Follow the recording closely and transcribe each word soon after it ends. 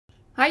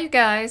Hi, you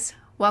guys.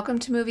 Welcome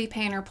to Movie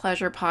Pain or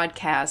Pleasure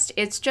podcast.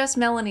 It's just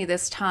Melanie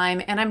this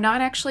time, and I'm not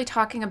actually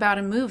talking about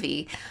a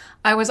movie.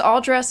 I was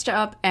all dressed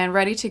up and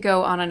ready to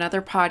go on another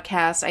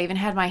podcast. I even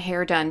had my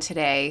hair done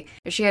today.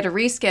 She had to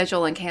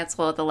reschedule and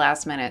cancel at the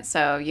last minute.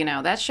 So,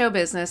 that's show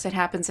business. It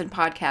happens in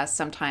podcasts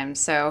sometimes.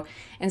 So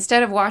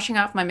instead of washing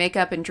off my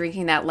makeup and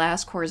drinking that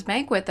last Coors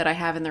Banquet that I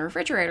have in the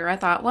refrigerator, I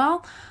thought,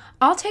 well,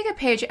 I'll take a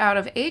page out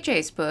of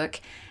AJ's book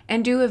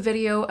and do a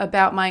video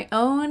about my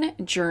own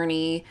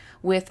journey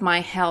with my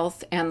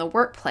health and the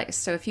workplace.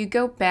 So if you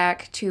go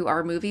back to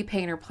our Movie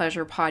Pain or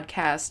Pleasure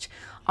podcast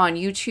on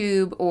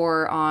YouTube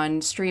or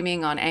on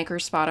streaming on Anchor,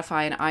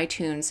 Spotify, and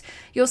iTunes,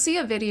 you'll see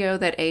a video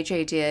that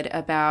AJ did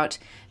about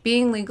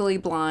being legally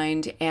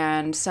blind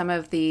and some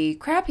of the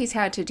crap he's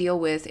had to deal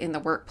with in the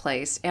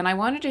workplace. And I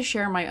wanted to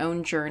share my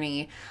own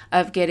journey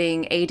of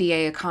getting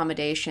ADA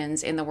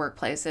accommodations in the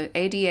workplace. The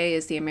ADA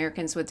is the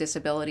Americans with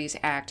Disabilities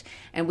Act,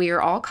 and we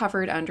are all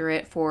covered under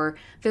it for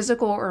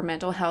physical or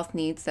mental health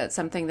needs. That's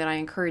something that I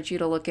encourage you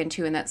to look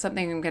into, and that's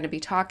something I'm going to be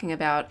talking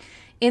about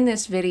in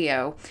this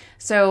video.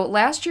 So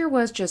last year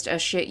was just a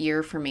shit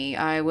year for me.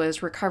 I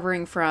was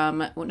recovering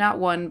from not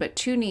one, but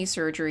two knee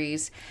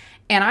surgeries,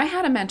 and I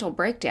had a mental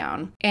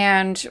breakdown.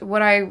 And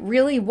what I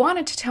really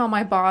wanted to tell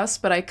my boss,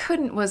 but I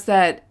couldn't, was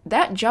that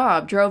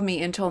job drove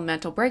me into a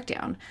mental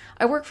breakdown.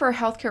 I work for a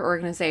healthcare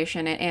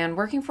organization, and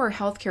working for a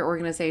healthcare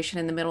organization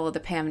in the middle of the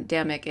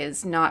pandemic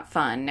is not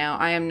fun. Now,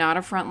 I am not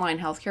a frontline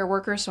healthcare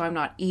worker, so I'm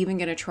not even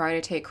going to try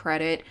to take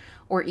credit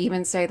or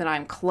even say that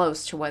I'm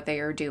close to what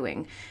they are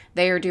doing.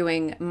 They are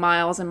doing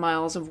miles and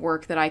miles of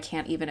work that I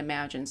can't even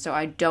imagine. So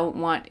I don't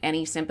want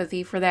any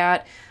sympathy for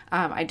that.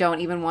 I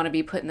don't even want to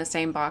be put in the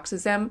same box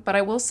as them. But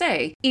I will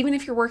say, even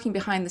if you're working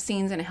behind the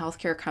scenes in a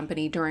healthcare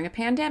company during a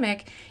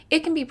pandemic,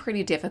 it can be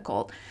pretty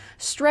difficult.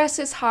 Stress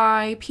is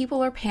high,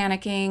 people are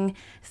panicking,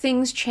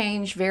 things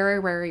change very,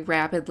 very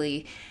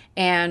rapidly.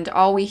 And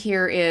all we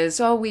hear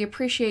is, oh, we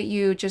appreciate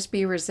you, just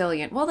be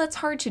resilient. Well, that's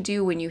hard to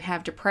do when you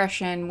have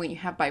depression, when you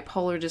have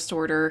bipolar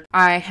disorder.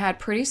 I had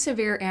pretty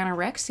severe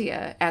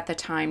anorexia at the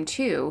time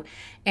too,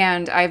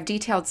 and I've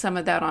detailed some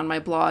of that on my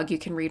blog. You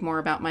can read more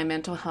about my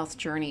mental health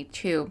journey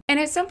too. And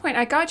at some point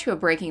I got to a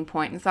breaking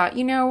point and thought,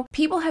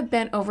 people have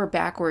bent over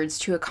backwards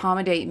to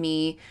accommodate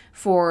me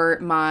for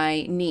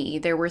my knee.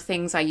 There were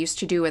things I used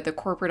to do at the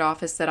corporate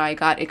office that I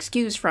got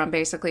excused from,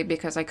 basically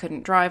because I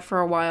couldn't drive for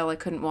a while, I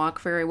couldn't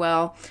walk very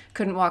well,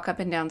 couldn't walk up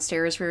and down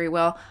stairs very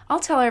well. I'll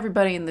tell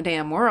everybody in the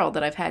damn world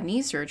that I've had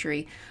knee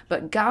surgery,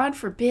 but God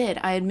forbid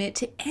I admit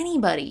to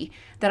anybody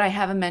that I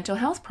have a mental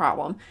health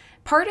problem.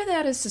 Part of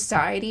that is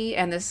society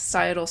and the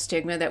societal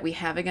stigma that we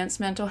have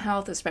against mental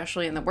health,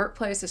 especially in the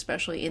workplace,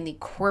 especially in the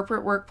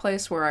corporate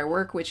workplace where I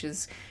work, which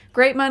is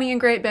great money and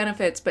great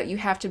benefits, but you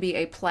have to be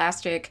a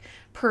plastic,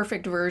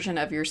 perfect version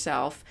of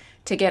yourself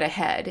to get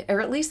ahead, or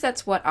at least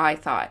that's what I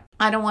thought.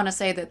 I don't want to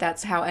say that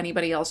that's how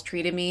anybody else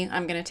treated me.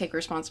 I'm going to take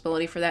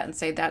responsibility for that and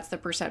say that's the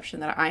perception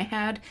that I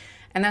had,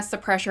 and that's the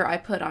pressure I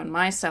put on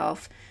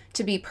myself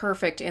to be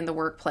perfect in the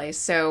workplace.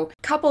 So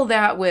couple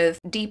that with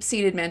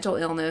deep-seated mental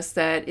illness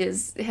that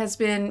has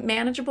been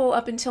manageable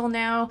up until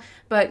now,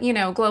 but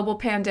global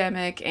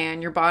pandemic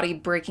and your body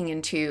breaking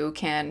in two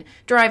can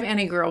drive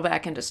any girl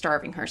back into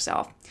starving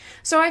herself.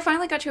 So I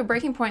finally got to a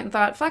breaking point and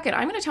thought, fuck it,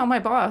 I'm going to tell my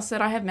boss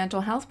that I have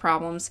mental health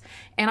problems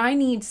and I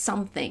need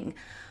something.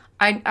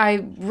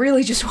 I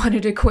really just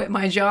wanted to quit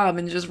my job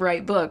and just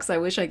write books. I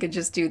wish I could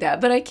just do that,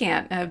 but I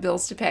can't. I have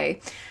bills to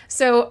pay.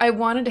 So I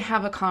wanted to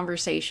have a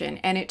conversation,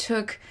 and it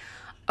took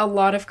a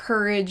lot of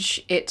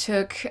courage. It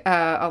took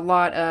a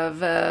lot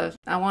of,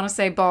 I want to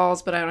say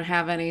balls, but I don't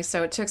have any.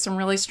 So it took some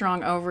really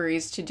strong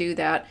ovaries to do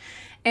that.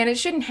 And it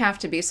shouldn't have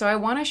to be. So I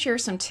want to share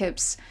some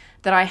tips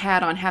that I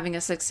had on having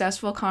a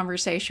successful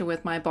conversation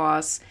with my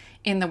boss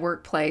in the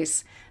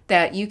workplace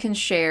that you can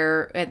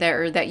share,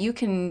 that you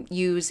can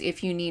use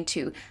if you need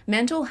to.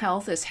 Mental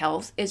health is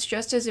health. It's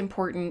just as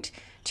important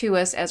to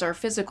us as our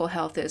physical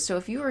health is. So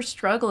if you are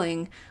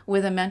struggling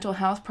with a mental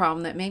health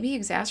problem that may be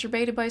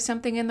exacerbated by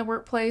something in the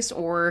workplace,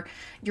 or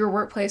your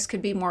workplace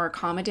could be more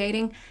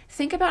accommodating,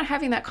 think about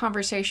having that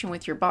conversation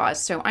with your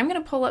boss. So I'm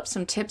going to pull up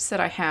some tips that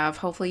I have.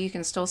 Hopefully you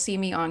can still see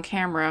me on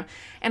camera.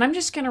 And I'm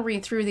just going to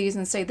read through these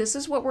and say, this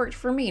is what worked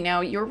for me.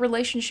 Now, your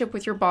relationship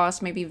with your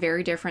boss may be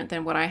very different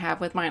than what I have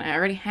with mine. I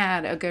already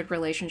had a good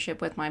relationship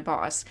with my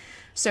boss.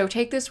 So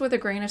take this with a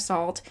grain of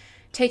salt.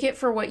 Take it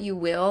for what you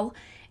will,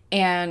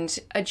 and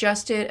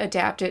adjust it,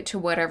 adapt it to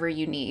whatever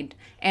you need.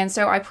 And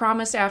so I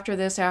promise after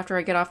this, after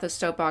I get off the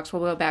soapbox,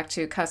 we'll go back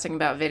to cussing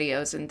about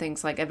videos and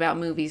things about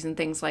movies and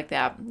things like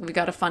that. We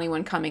got a funny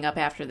one coming up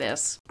after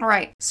this. All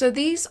right, so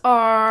these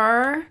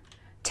are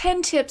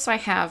 10 tips I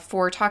have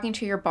for talking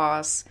to your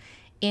boss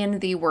in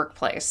the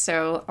workplace.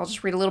 So I'll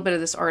just read a little bit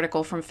of this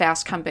article from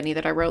Fast Company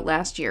that I wrote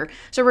last year.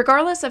 So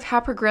regardless of how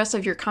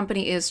progressive your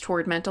company is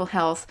toward mental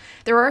health,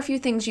 there are a few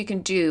things you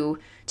can do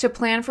to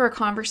plan for a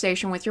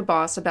conversation with your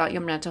boss about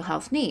your mental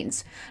health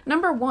needs.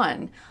 Number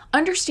one,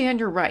 understand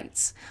your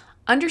rights.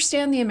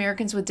 Understand the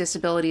Americans with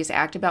Disabilities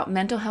Act about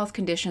mental health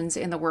conditions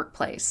in the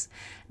workplace.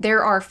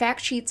 There are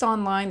fact sheets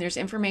online, there's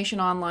information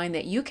online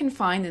that you can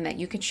find and that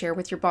you can share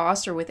with your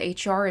boss or with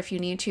HR if you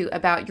need to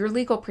about your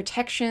legal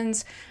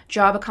protections,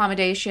 job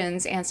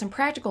accommodations, and some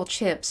practical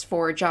tips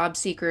for job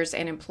seekers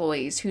and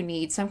employees who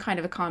need some kind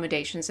of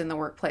accommodations in the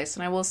workplace.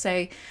 And I will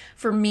say,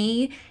 for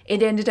me,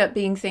 it ended up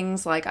being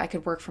things like I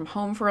could work from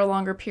home for a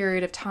longer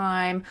period of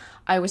time.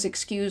 I was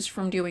excused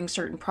from doing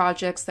certain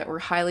projects that were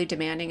highly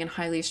demanding and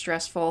highly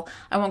stressful.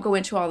 I won't go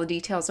into all the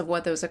details of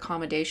what those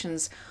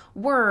accommodations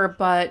were,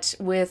 but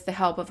with the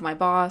help of my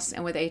boss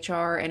and with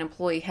HR and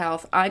employee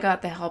health, I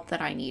got the help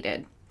that I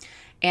needed.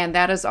 And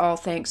that is all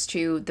thanks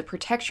to the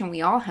protection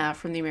we all have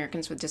from the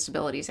Americans with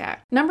Disabilities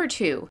Act. Number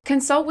 2,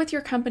 consult with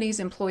your company's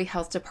employee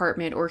health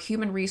department or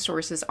human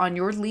resources on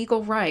your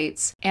legal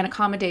rights and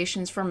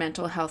accommodations for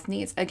mental health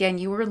needs. Again,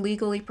 you are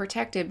legally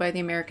protected by the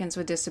Americans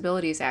with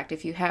Disabilities Act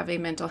if you have a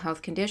mental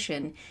health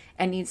condition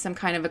and need some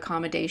kind of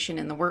accommodation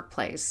in the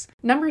workplace.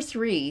 Number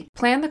 3,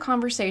 plan the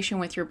conversation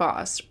with your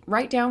boss.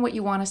 Write down what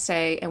you want to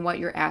say and what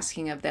you're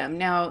asking of them.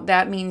 Now,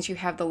 that means you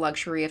have the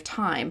luxury of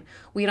time.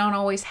 We don't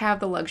always have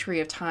the luxury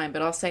of time,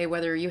 but I'll say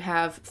whether you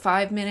have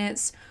 5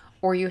 minutes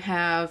or you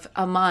have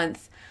a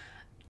month,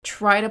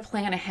 try to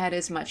plan ahead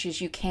as much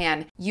as you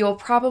can. You'll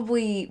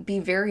probably be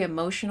very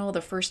emotional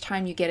the first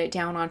time you get it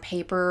down on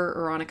paper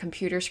or on a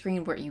computer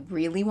screen what you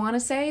really want to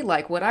say.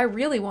 Like what I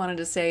really wanted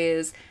to say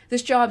is,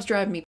 this job's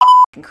driving me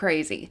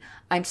crazy.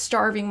 I'm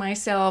starving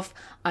myself.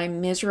 I'm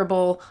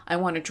miserable. I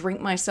want to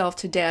drink myself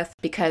to death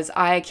because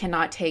I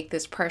cannot take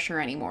this pressure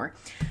anymore.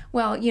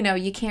 Well,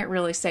 you can't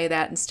really say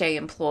that and stay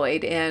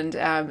employed. And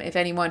if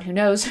anyone who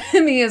knows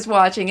me is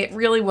watching, it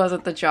really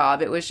wasn't the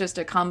job. It was just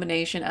a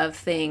combination of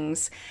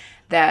things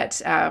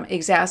that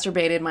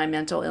exacerbated my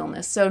mental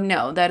illness. So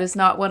no, that is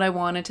not what I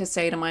wanted to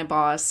say to my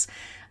boss.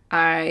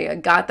 I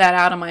got that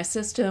out of my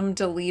system,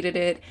 deleted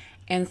it,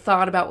 and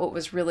thought about what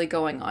was really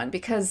going on,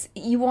 because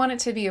you want it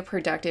to be a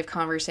productive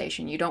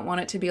conversation. You don't want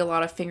it to be a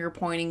lot of finger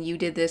pointing. You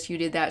did this, you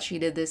did that, she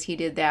did this, he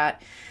did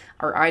that,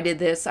 or I did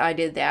this, I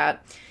did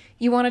that.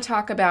 You want to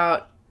talk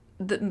about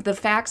the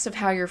facts of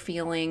how you're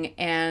feeling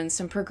and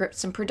some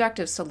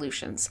productive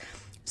solutions.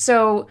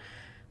 So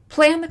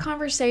plan the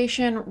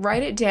conversation,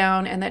 write it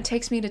down, and that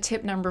takes me to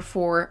tip number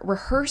 4,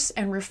 rehearse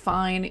and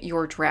refine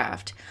your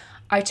draft.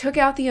 I took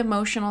out the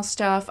emotional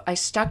stuff. I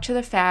stuck to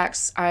the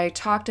facts. I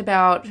talked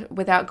about,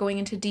 without going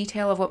into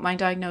detail of what my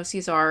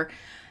diagnoses are,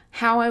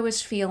 how I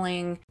was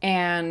feeling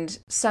and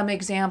some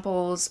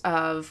examples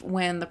of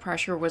when the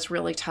pressure was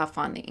really tough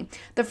on me.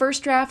 The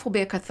first draft will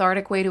be a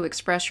cathartic way to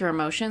express your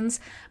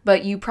emotions,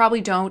 but you probably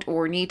don't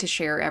or need to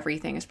share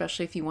everything,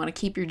 especially if you want to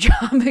keep your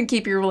job and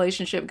keep your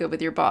relationship good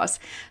with your boss.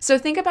 So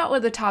think about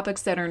what the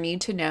topics that are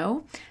need to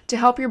know to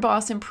help your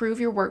boss improve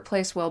your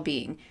workplace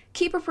well-being.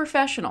 Keep it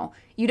professional.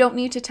 You don't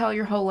need to tell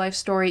your whole life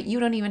story. You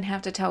don't even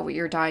have to tell what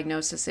your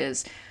diagnosis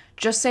is.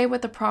 Just say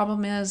what the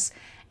problem is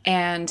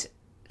and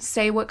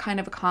say what kind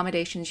of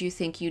accommodations you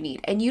think you need.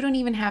 And you don't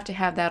even have to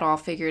have that all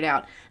figured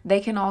out.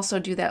 They can also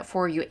do that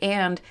for you,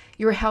 and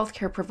your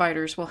healthcare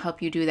providers will help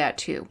you do that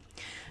too.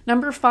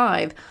 Number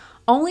 5,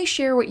 only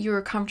share what you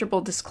are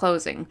comfortable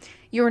disclosing.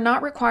 You are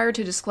not required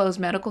to disclose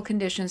medical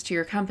conditions to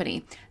your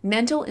company.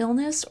 Mental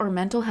illness or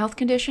mental health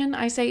condition,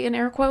 I say in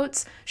air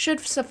quotes, should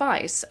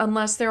suffice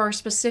unless there are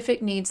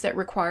specific needs that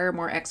require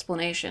more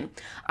explanation.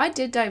 I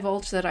did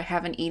divulge that I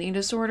have an eating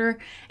disorder,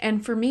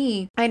 and for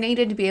me, I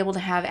needed to be able to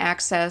have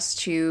access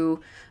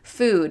to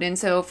food. And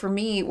so for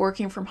me,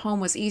 working from home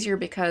was easier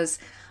because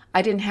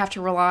I didn't have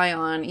to rely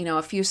on,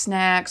 a few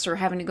snacks or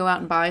having to go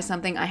out and buy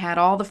something. I had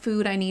all the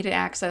food I needed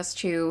access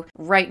to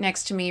right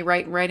next to me,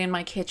 right in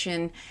my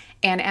kitchen.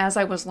 And as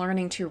I was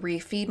learning to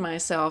refeed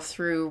myself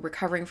through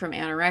recovering from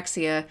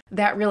anorexia,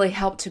 that really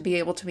helped to be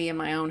able to be in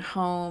my own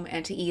home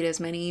and to eat as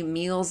many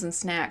meals and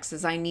snacks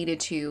as I needed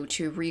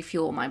to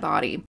refuel my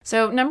body.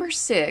 So number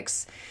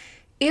 6,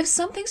 if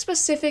something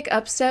specific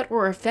upset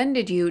or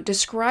offended you,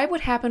 describe what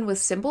happened with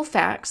simple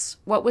facts,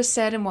 what was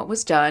said and what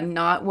was done,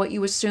 not what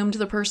you assumed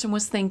the person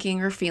was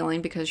thinking or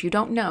feeling because you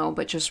don't know,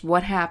 but just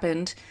what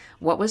happened,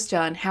 what was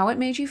done, how it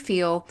made you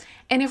feel,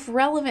 and if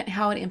relevant,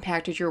 how it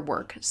impacted your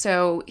work.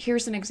 So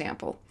here's an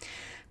example.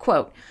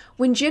 Quote,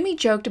 when Jimmy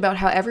joked about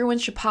how everyone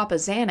should pop a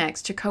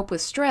Xanax to cope with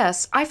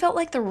stress, I felt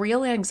like the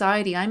real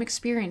anxiety I'm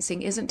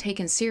experiencing isn't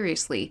taken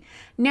seriously.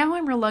 Now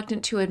I'm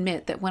reluctant to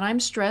admit that when I'm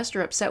stressed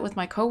or upset with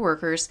my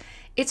coworkers,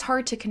 it's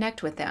hard to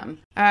connect with them.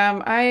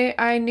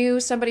 I knew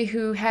somebody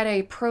who had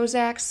a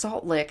Prozac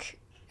salt lick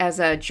as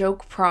a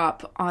joke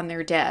prop on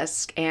their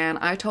desk, and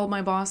I told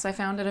my boss I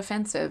found it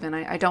offensive, and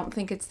I don't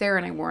think it's there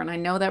anymore, and I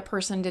know that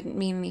person didn't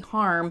mean any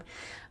harm,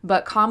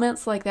 but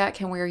comments like that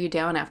can wear you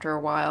down after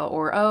a while.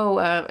 Or,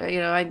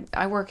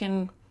 I work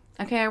in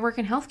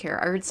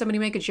healthcare. I heard somebody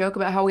make a joke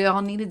about how we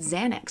all needed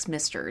Xanax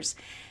misters,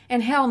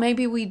 and hell,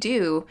 maybe we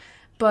do,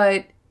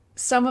 but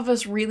some of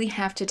us really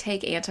have to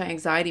take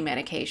anti-anxiety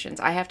medications.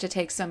 I have to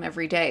take some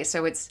every day.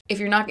 So if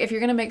you're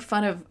going to make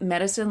fun of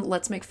medicine,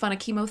 let's make fun of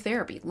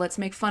chemotherapy. Let's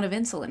make fun of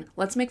insulin.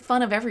 Let's make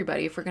fun of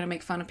everybody if we're going to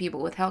make fun of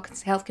people with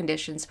health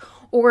conditions.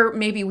 Or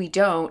maybe we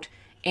don't,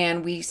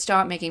 and we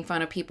stop making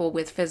fun of people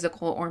with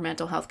physical or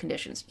mental health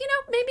conditions.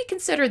 Maybe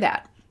consider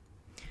that.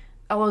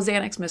 Although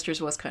Xanax Mistress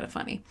was kind of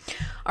funny.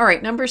 All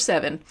right, number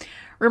 7.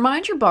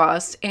 Remind your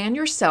boss and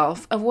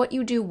yourself of what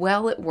you do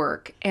well at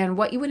work and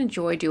what you would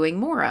enjoy doing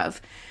more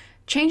of.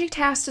 Changing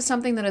tasks to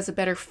something that is a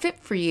better fit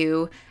for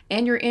you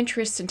and your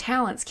interests and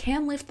talents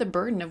can lift the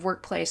burden of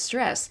workplace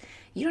stress.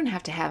 You don't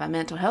have to have a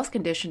mental health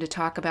condition to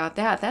talk about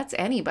that. That's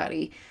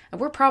anybody.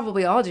 And we're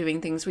probably all doing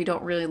things we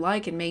don't really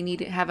like and may need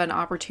to have an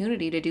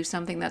opportunity to do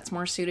something that's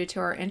more suited to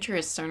our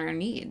interests and our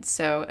needs.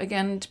 So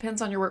again, depends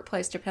on your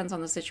workplace, depends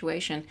on the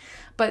situation.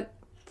 But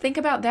think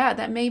about that.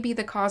 That may be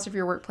the cause of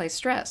your workplace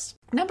stress.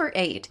 Number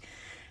 8,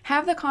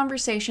 have the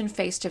conversation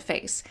face to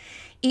face,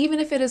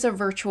 even if it is a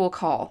virtual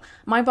call.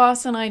 My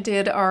boss and I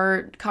did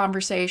our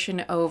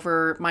conversation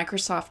over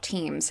Microsoft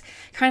Teams,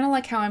 kind of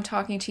like how I'm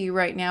talking to you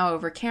right now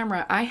over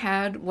camera. I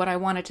had what I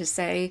wanted to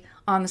say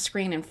on the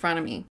screen in front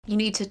of me. You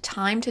need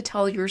time to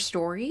tell your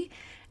story,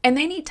 and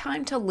they need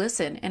time to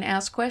listen and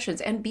ask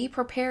questions and be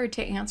prepared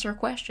to answer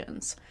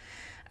questions.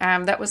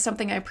 That was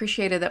something I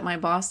appreciated that my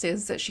boss did,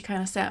 that she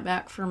kind of sat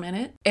back for a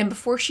minute. And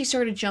before she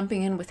started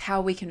jumping in with how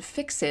we can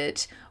fix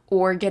it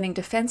or getting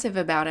defensive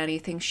about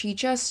anything, she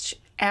just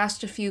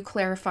asked a few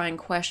clarifying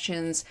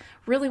questions,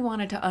 really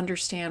wanted to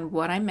understand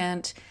what I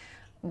meant,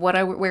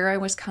 where I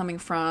was coming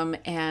from,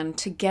 and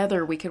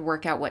together we could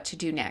work out what to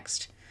do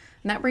next.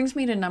 And that brings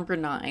me to number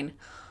 9.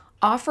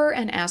 Offer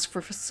and ask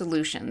for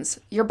solutions.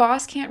 Your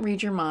boss can't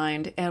read your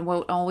mind and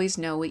won't always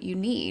know what you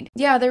need.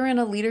 Yeah, they're in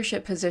a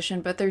leadership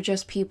position, but they're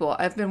just people.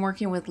 I've been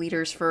working with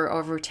leaders for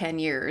over 10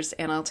 years,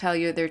 and I'll tell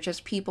you, they're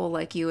just people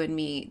like you and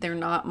me. They're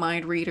not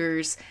mind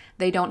readers.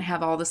 They don't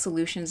have all the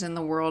solutions in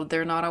the world.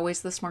 They're not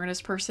always the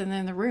smartest person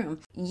in the room.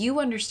 You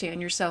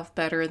understand yourself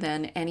better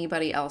than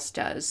anybody else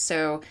does.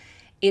 So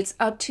it's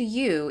up to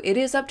you. It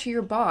is up to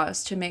your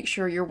boss to make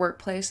sure your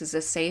workplace is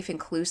a safe,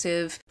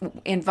 inclusive,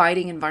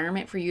 inviting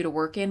environment for you to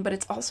work in, but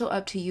it's also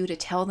up to you to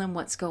tell them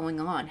what's going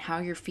on, how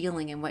you're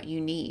feeling, and what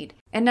you need.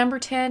 And number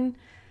 10,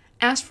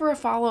 ask for a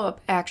follow-up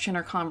action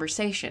or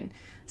conversation.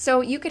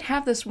 So you could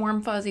have this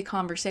warm, fuzzy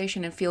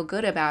conversation and feel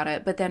good about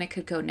it, but then it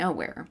could go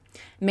nowhere.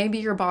 Maybe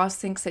your boss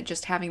thinks that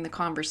just having the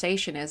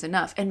conversation is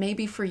enough. And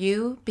maybe for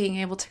you, being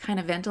able to kind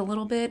of vent a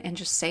little bit and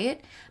just say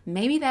it,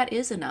 maybe that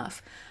is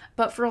enough.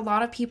 But for a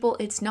lot of people,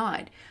 it's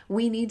not.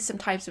 We need some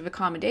types of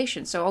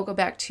accommodation. So I'll go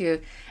back to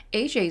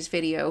AJ's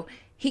video.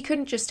 He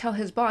couldn't just tell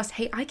his boss,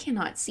 hey, I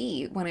cannot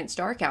see when it's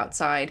dark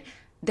outside.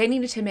 They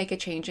needed to make a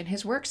change in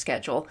his work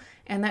schedule.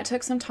 And that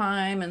took some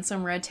time and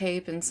some red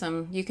tape and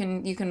some, you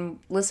can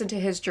listen to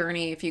his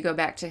journey if you go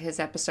back to his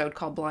episode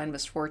called Blind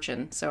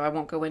Misfortune. So I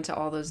won't go into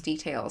all those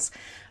details.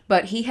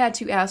 But he had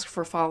to ask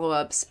for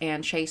follow-ups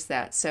and chase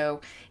that.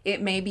 So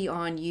it may be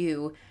on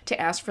you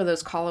to ask for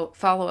those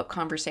follow-up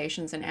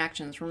conversations and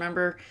actions.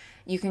 Remember,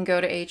 you can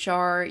go to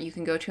HR, you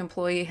can go to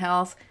employee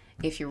health.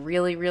 If you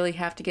really, really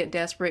have to get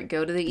desperate,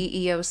 go to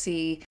the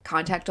EEOC,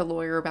 contact a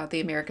lawyer about the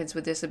Americans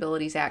with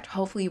Disabilities Act.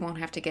 Hopefully you won't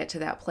have to get to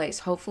that place.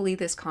 Hopefully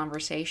this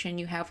conversation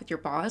you have with your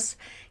boss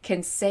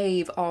can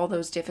save all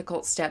those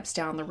difficult steps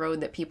down the road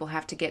that people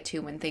have to get to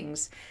when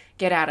things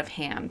get out of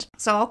hand.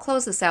 So I'll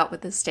close this out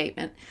with this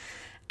statement.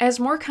 As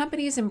more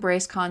companies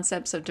embrace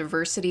concepts of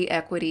diversity,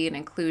 equity, and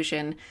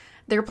inclusion,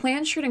 their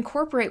plans should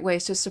incorporate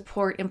ways to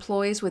support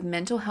employees with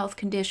mental health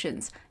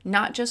conditions,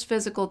 not just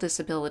physical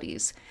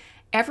disabilities.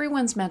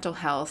 Everyone's mental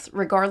health,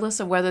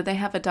 regardless of whether they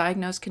have a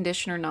diagnosed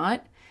condition or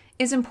not,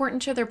 is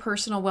important to their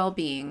personal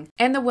well-being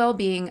and the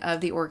well-being of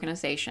the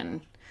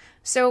organization.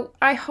 So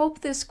I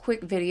hope this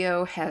quick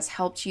video has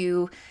helped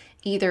you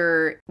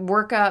either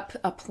work up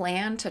a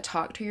plan to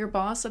talk to your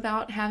boss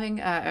about having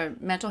a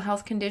mental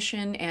health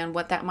condition and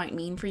what that might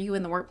mean for you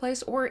in the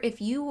workplace, or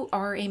if you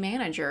are a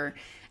manager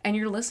and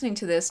you're listening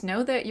to this,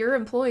 know that your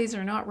employees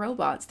are not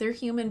robots. They're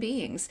human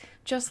beings,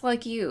 just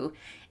like you.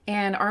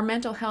 And our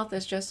mental health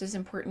is just as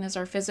important as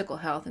our physical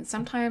health. And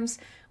sometimes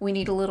we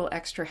need a little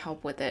extra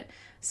help with it.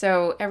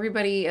 So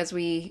everybody,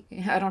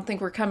 I don't think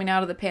we're coming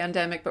out of the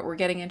pandemic, but we're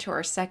getting into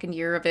our second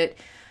year of it.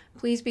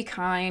 Please be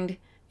kind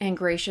and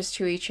gracious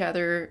to each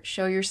other.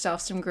 Show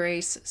yourself some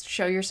grace.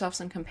 Show yourself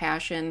some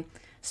compassion.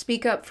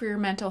 Speak up for your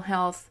mental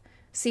health.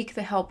 Seek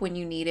the help when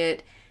you need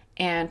it.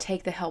 And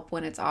take the help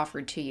when it's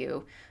offered to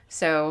you.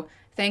 So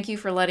thank you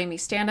for letting me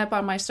stand up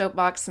on my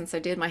soapbox since I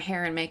did my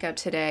hair and makeup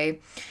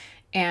today.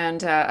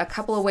 And a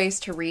couple of ways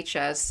to reach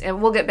us.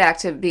 And we'll get back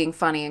to being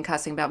funny and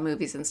cussing about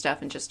movies and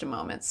stuff in just a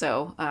moment.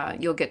 So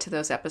you'll get to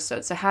those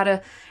episodes. So how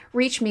to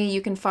reach me,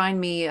 you can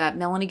find me at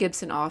Melanie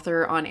Gibson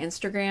Author on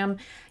Instagram.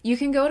 You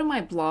can go to my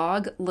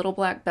blog,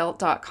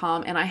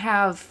 littleblackbelt.com, and I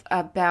have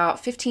about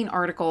 15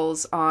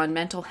 articles on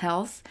mental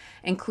health,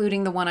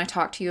 including the one I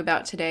talked to you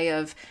about today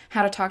of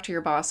how to talk to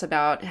your boss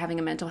about having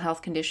a mental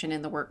health condition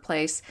in the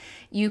workplace.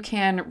 You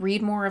can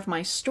read more of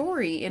my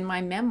story in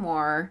my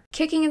memoir,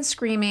 Kicking and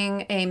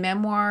Screaming, a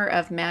memoir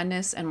of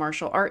madness and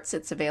martial arts.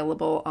 It's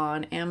available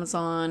on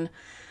Amazon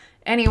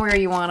anywhere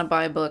you want to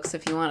buy books.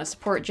 If you want to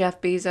support Jeff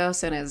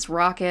Bezos and his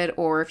rocket,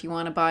 or if you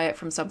want to buy it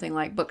from something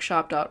like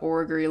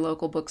bookshop.org or your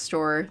local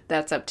bookstore,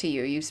 that's up to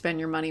you. You spend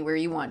your money where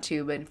you want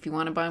to, but if you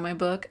want to buy my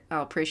book,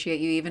 I'll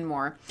appreciate you even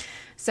more.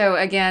 So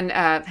again,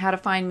 how to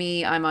find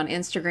me, I'm on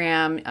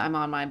Instagram, I'm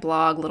on my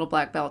blog,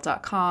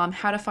 littleblackbelt.com.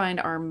 How to find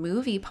our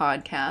movie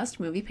podcast,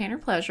 Movie Pain or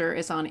Pleasure,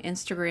 is on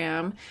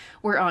Instagram.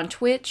 We're on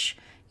Twitch,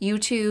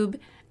 YouTube,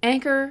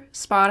 Anchor,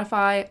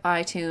 Spotify,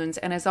 iTunes,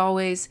 and as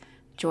always,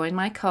 join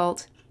my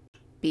cult,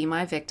 be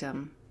my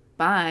victim.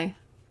 Bye.